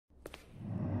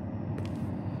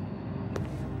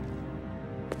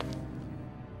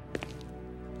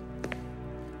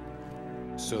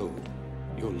So,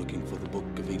 you're looking for the Book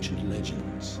of Ancient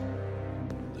Legends.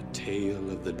 The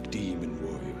tale of the demon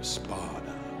warrior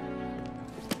Sparda.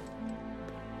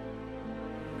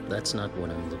 That's not what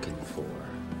I'm looking for.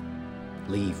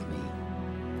 Leave me.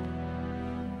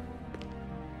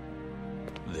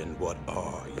 Then what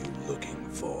are you looking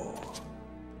for?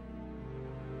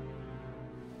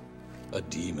 A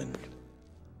demon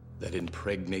that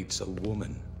impregnates a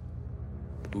woman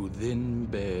who then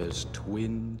bears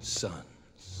twin sons.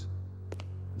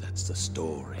 That's the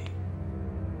story,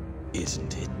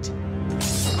 isn't it?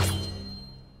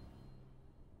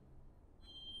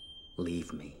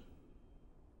 Leave me.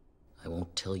 I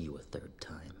won't tell you a third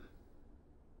time.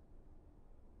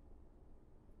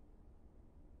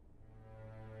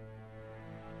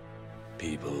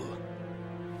 People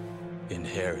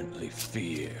inherently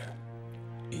fear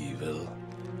evil.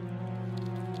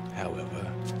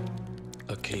 However,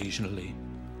 occasionally,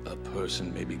 a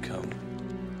person may become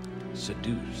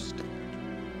seduced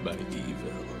by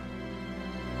evil.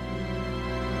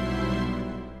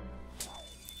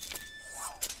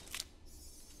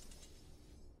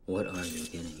 What are you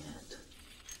getting at?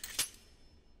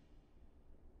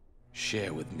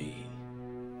 Share with me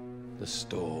the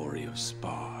story of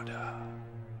Sparda.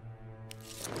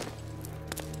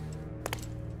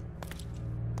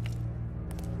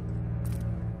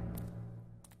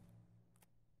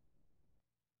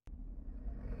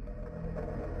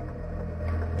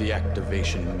 The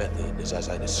activation method is as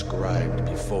I described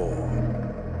before.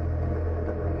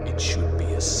 It should be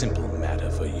a simple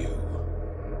matter for you.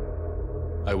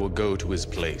 I will go to his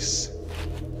place.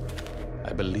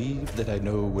 I believe that I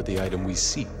know where the item we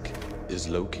seek is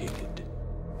located.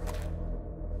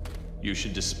 You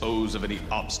should dispose of any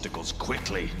obstacles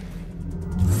quickly.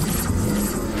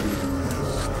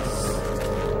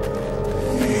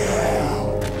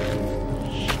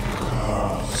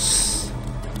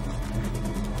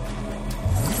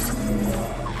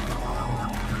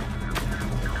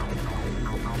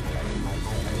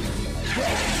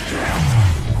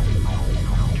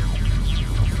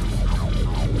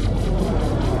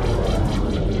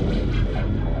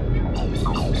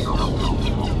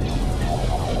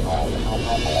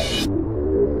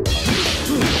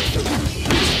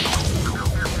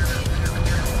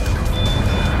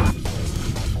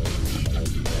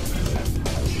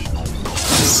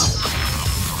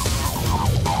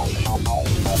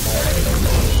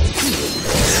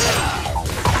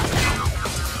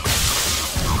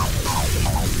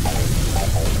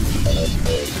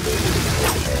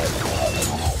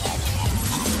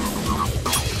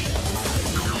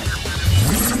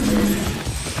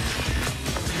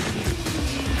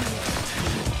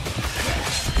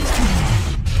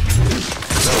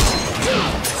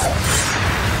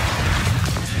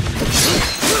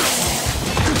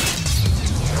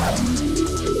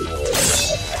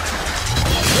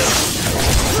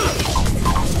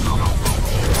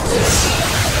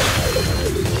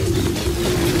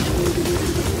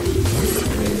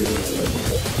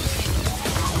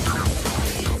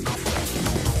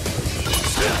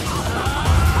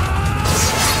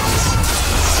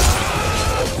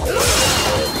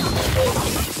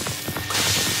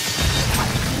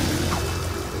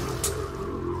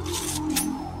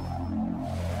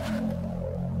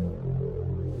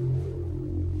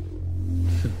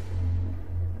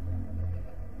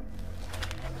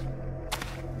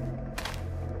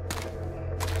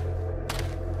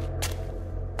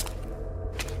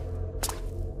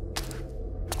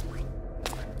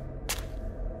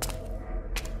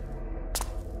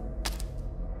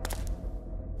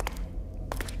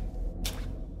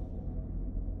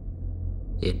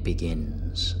 It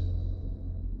begins.